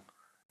role,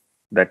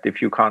 that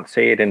if you can't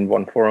say it in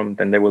one forum,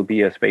 then there will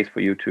be a space for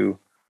you to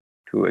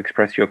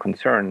express your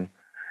concern.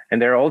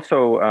 And there are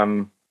also,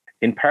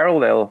 in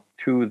parallel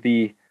to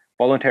the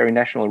Voluntary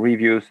National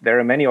Reviews, there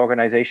are many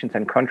organizations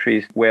and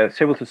countries where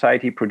civil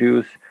society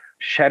produce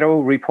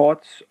shadow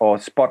reports or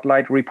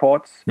spotlight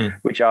reports,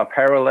 which are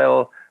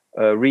parallel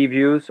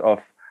reviews of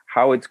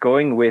how it's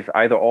going with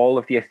either all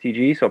of the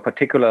SDGs or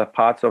particular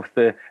parts of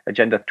the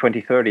Agenda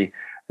 2030.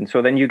 And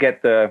so then you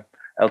get the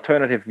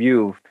alternative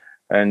view.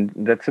 And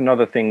that's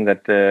another thing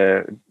that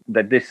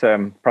this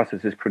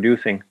process is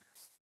producing.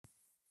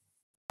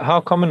 How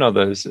common are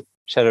those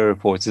shadow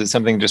reports? Is it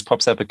something that just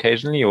pops up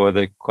occasionally, or are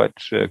there quite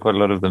a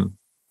lot of them?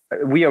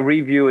 We are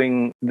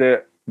reviewing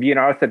the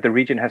VNRs that the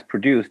region has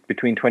produced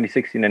between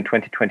 2016 and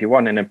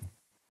 2021 in a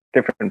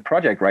different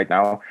project right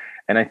now.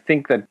 And I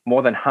think that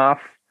more than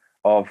half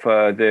of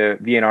the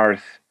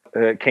VNRs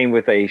came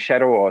with a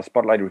shadow or a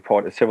spotlight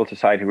report, a civil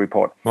society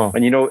report. Oh.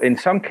 And, in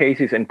some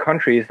cases in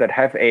countries that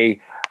have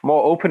a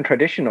more open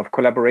tradition of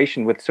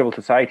collaboration with civil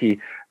society,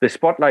 the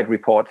spotlight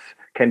reports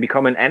can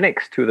become an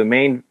annex to the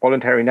main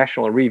Voluntary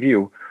National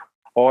Review.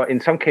 Or in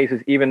some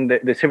cases, even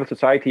the civil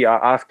society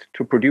are asked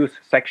to produce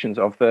sections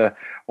of the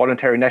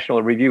Voluntary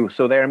National Review.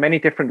 So there are many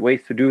different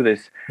ways to do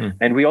this.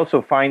 And we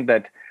also find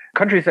that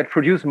countries that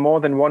produce more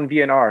than one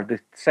VNR, the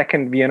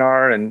second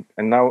VNR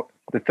and now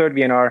the third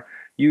VNR,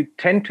 you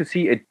tend to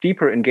see a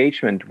deeper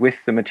engagement with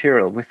the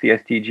material, with the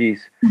SDGs.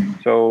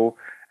 So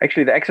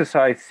actually the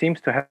exercise seems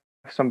to have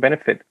some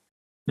benefit.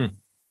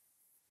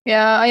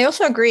 Yeah, I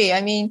also agree.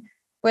 I mean,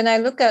 when I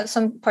look at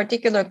some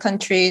particular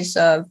countries'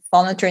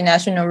 voluntary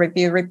national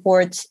review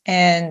reports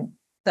and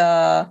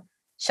the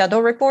shadow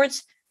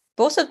reports,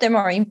 both of them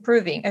are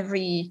improving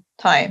every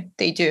time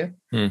they do.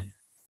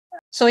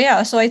 So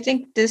I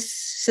think this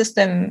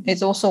system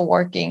is also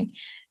working.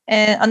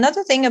 And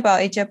another thing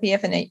about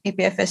HLPF and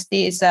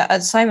APFSD is that,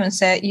 as Simon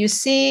said, you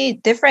see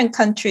different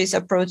countries'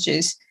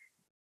 approaches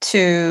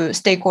to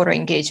stakeholder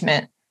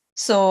engagement.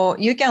 So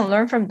you can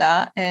learn from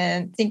that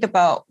and think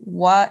about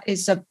what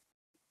is a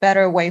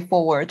better way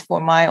forward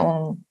for my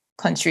own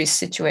country's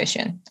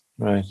situation,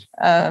 right?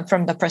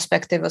 From the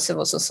perspective of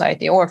civil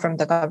society or from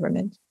the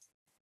government.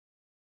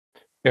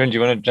 Erin, do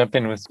you want to jump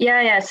in with?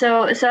 Yeah.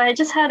 So I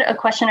just had a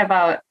question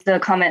about the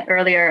comment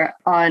earlier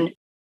on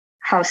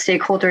how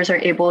stakeholders are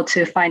able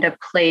to find a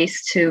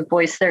place to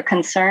voice their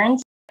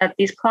concerns at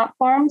these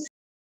platforms.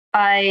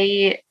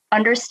 I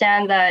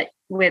understand that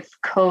with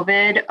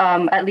COVID,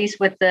 at least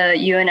with the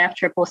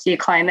UNFCCC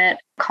climate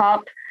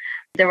COP,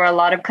 there were a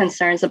lot of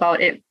concerns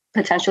about it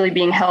potentially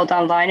being held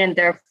online and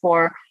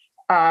therefore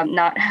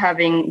not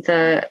having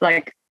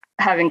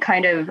having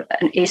kind of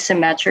an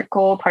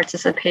asymmetrical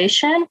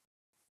participation.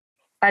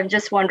 I'm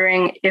just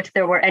wondering if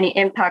there were any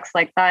impacts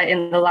like that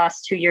in the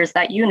last 2 years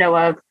that you know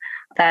of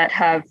that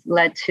have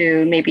led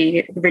to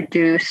maybe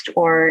reduced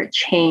or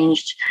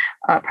changed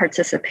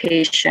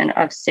participation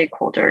of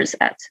stakeholders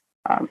at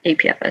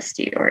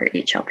APFSD or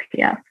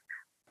HLPF.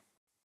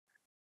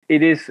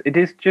 It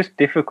is just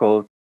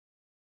difficult.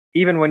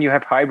 Even when you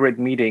have hybrid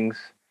meetings,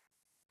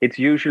 it's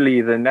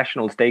usually the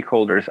national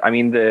stakeholders. I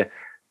mean, the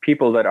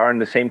people that are in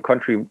the same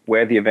country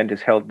where the event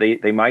is held,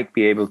 they might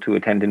be able to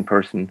attend in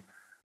person.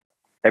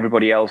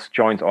 Everybody else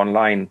joins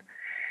online.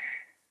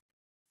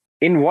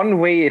 In one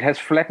way, it has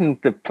flattened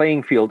the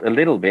playing field a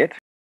little bit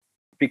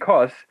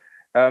because,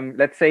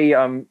 let's say,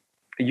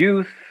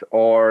 youth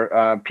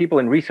or people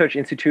in research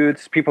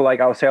institutes, people like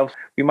ourselves,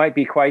 we might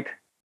be quite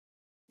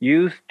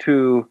used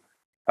to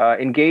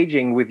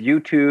engaging with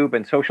YouTube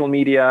and social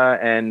media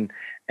and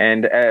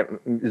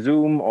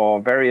Zoom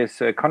or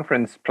various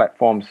conference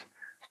platforms.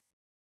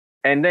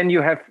 And then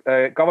you have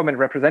government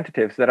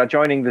representatives that are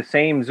joining the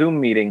same Zoom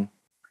meeting,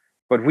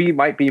 but we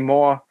might be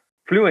more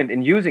fluent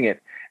in using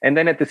it. And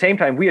then at the same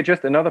time, we are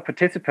just another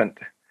participant.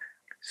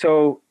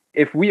 So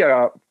if we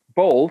are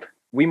bold,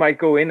 we might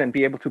go in and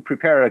be able to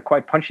prepare a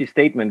quite punchy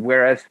statement,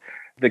 whereas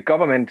the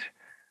government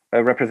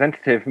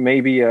representative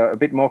may be a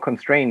bit more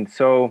constrained.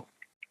 So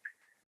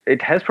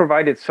it has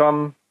provided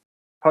some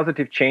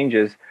positive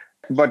changes,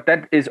 but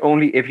that is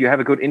only if you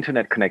have a good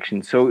internet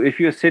connection. So if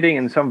you're sitting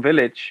in some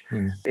village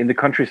in the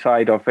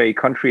countryside of a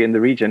country in the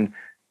region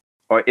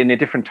or in a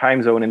different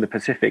time zone in the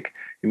Pacific,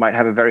 you might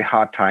have a very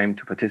hard time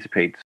to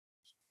participate.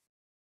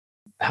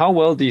 How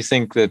well do you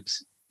think that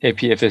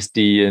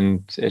APFSD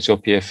and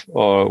HLPF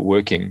are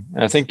working?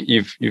 I think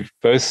you've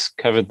both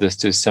covered this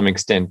to some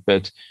extent,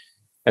 but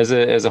as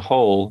a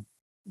whole,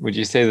 would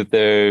you say that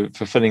they're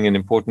fulfilling an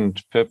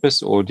important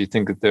purpose, or do you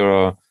think that there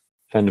are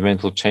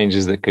fundamental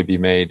changes that could be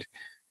made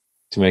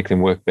to make them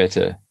work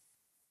better?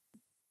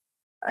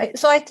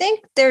 So I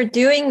think they're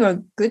doing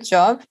a good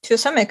job to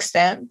some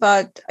extent,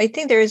 but I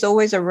think there is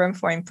always a room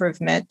for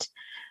improvement.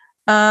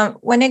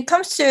 When it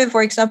comes to,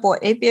 for example,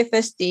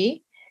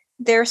 APFSD,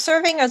 they're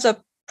serving as a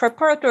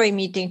preparatory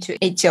meeting to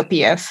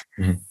HLPF,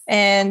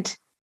 and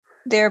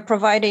they're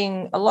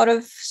providing a lot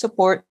of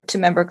support to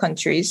member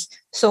countries.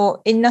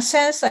 So in a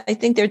sense, I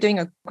think they're doing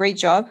a great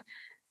job.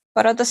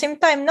 But at the same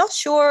time, not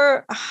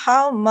sure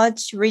how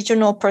much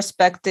regional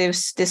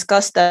perspectives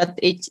discussed at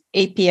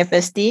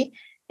APFSD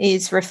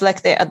is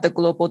reflected at the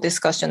global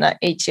discussion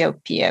at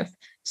HLPF.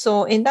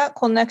 So in that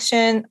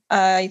connection,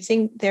 I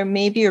think there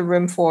may be a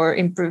room for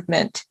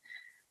improvement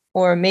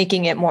or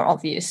making it more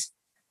obvious.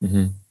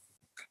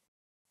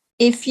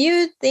 If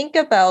you think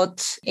about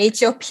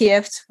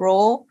HLPF's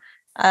role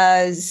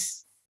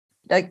as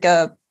like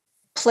a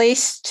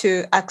place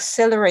to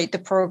accelerate the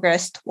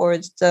progress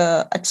towards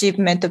the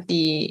achievement of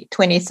the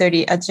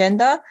 2030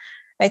 agenda,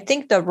 I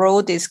think the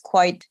road is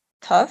quite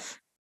tough.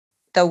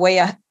 The way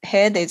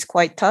ahead is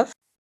quite tough,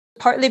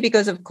 partly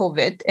because of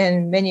COVID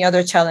and many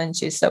other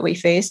challenges that we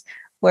face.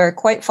 We're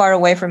quite far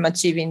away from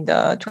achieving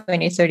the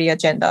 2030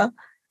 agenda.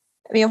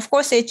 I mean, of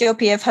course,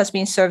 HLPF has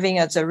been serving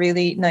as a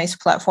really nice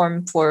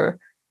platform for,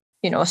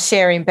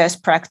 sharing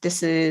best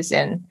practices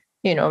and,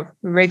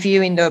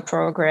 reviewing the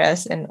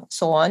progress and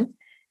so on.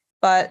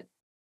 But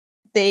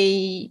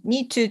they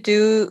need to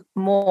do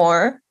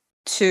more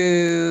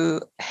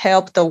to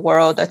help the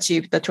world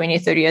achieve the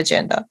 2030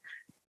 agenda.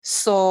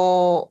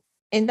 So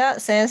in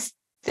that sense,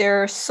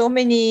 there are so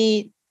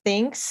many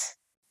things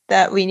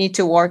that we need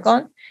to work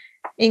on,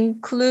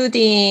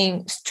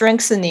 including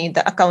strengthening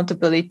the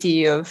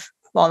accountability of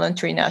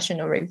voluntary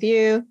national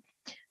review,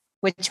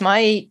 which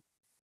might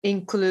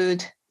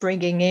include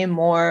bringing in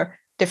more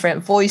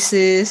different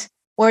voices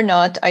or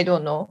not, I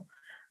don't know.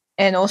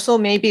 And also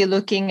maybe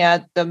looking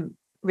at the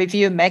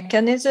review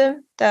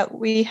mechanism that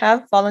we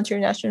have, voluntary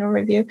national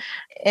review.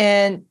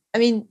 And I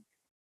mean,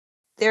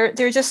 there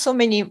are just so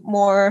many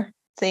more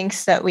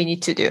things that we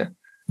need to do,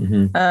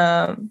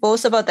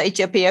 both about the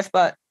HLPF,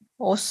 but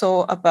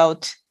also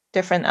about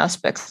different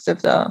aspects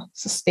of the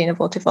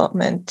sustainable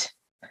development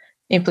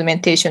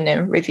implementation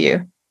and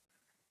review.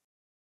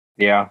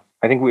 Yeah,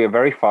 I think we are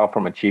very far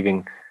from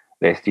achieving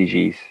the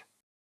SDGs.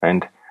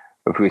 And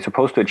if we're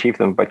supposed to achieve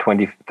them by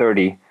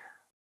 2030,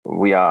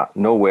 we are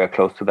nowhere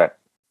close to that.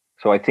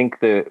 So I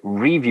think the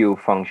review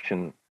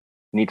function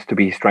needs to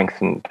be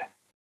strengthened.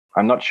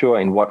 I'm not sure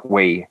in what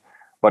way,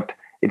 but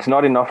it's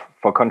not enough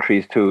for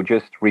countries to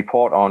just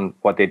report on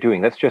what they're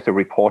doing. That's just a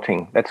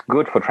reporting. That's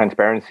good for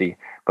transparency.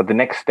 But the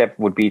next step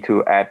would be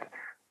to add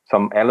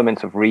some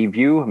elements of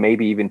review,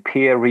 maybe even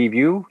peer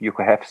review. You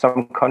could have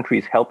some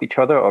countries help each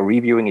other or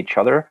reviewing each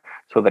other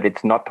so that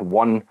it's not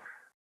one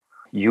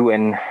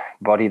UN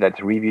body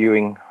that's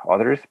reviewing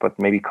others, but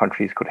maybe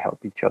countries could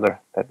help each other.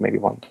 That may be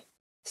one.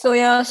 So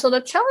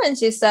the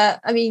challenge is that,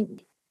 I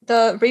mean,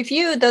 the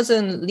review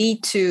doesn't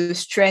lead to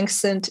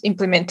strengthened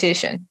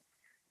implementation,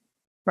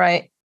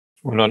 right?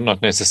 Well,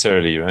 not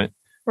necessarily, right?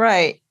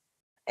 Right.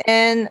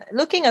 And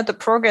looking at the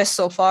progress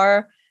so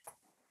far,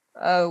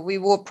 we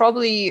will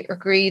probably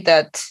agree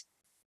that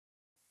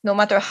no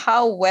matter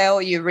how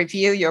well you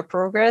review your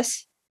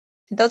progress,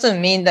 it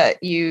doesn't mean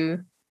that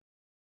you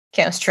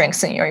can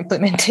strengthen your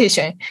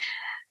implementation.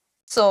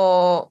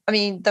 So, I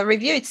mean, the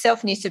review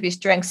itself needs to be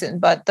strengthened,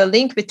 but the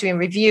link between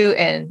review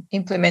and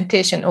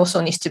implementation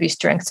also needs to be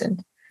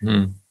strengthened.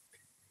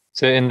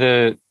 So in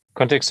the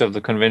context of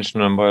the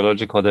Convention on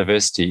Biological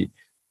Diversity,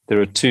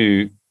 there are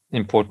two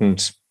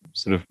important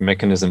sort of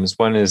mechanisms.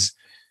 One is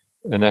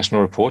a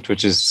national report,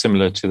 which is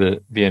similar to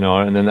the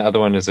VNR, and then the other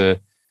one is a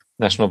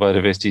National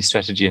Biodiversity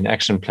Strategy and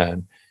Action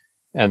Plan.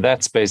 And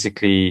that's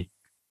basically,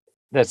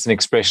 that's an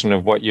expression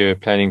of what you're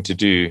planning to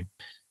do.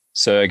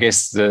 So I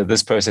guess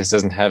this process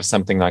doesn't have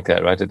something like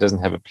that, right? It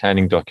doesn't have a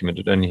planning document.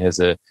 It only has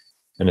an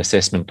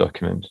assessment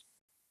document.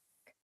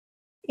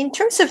 In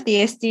terms of the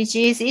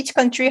SDGs, each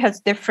country has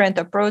different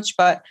approach,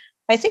 but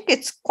I think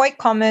it's quite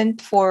common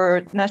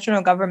for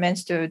national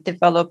governments to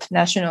develop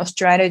national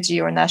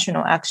strategy or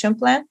national action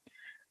plan.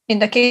 In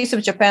the case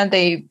of Japan,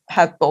 they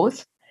have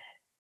both.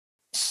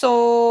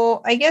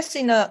 So I guess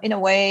in a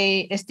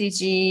way,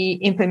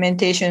 SDG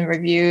implementation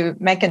review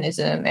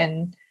mechanism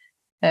and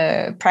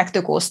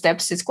practical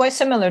steps is quite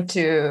similar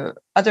to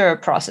other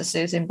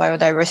processes in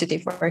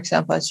biodiversity, for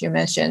example, as you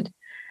mentioned.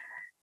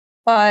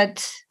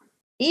 But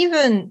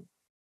even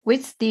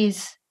with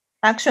these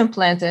action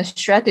plans and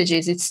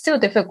strategies, it's still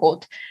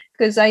difficult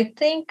because I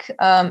think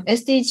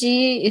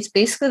SDG is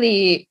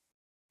basically,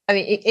 I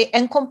mean, it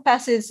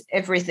encompasses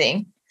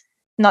everything,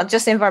 not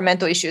just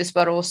environmental issues,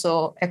 but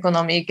also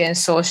economic and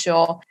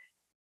social.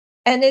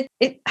 And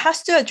it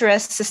has to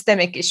address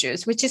systemic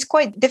issues, which is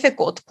quite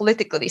difficult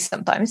politically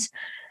sometimes.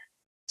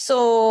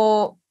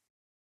 So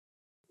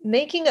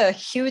making a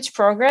huge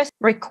progress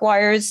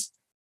requires,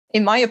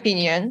 in my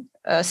opinion,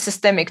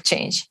 systemic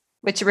change,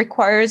 which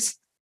requires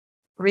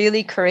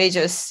really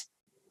courageous,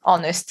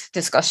 honest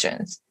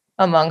discussions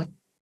among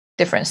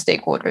different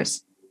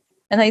stakeholders.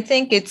 And I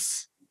think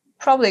it's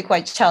probably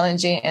quite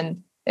challenging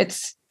and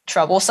it's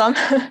troublesome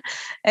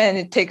and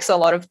it takes a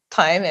lot of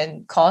time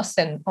and cost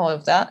and all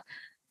of that.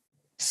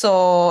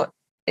 So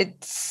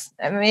it's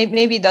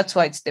maybe that's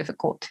why it's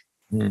difficult.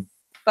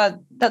 But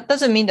that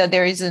doesn't mean that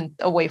there isn't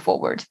a way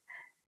forward.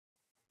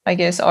 I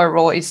guess our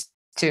role is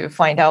to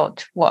find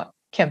out what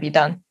can be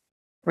done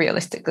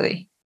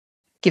realistically,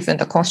 given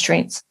the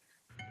constraints.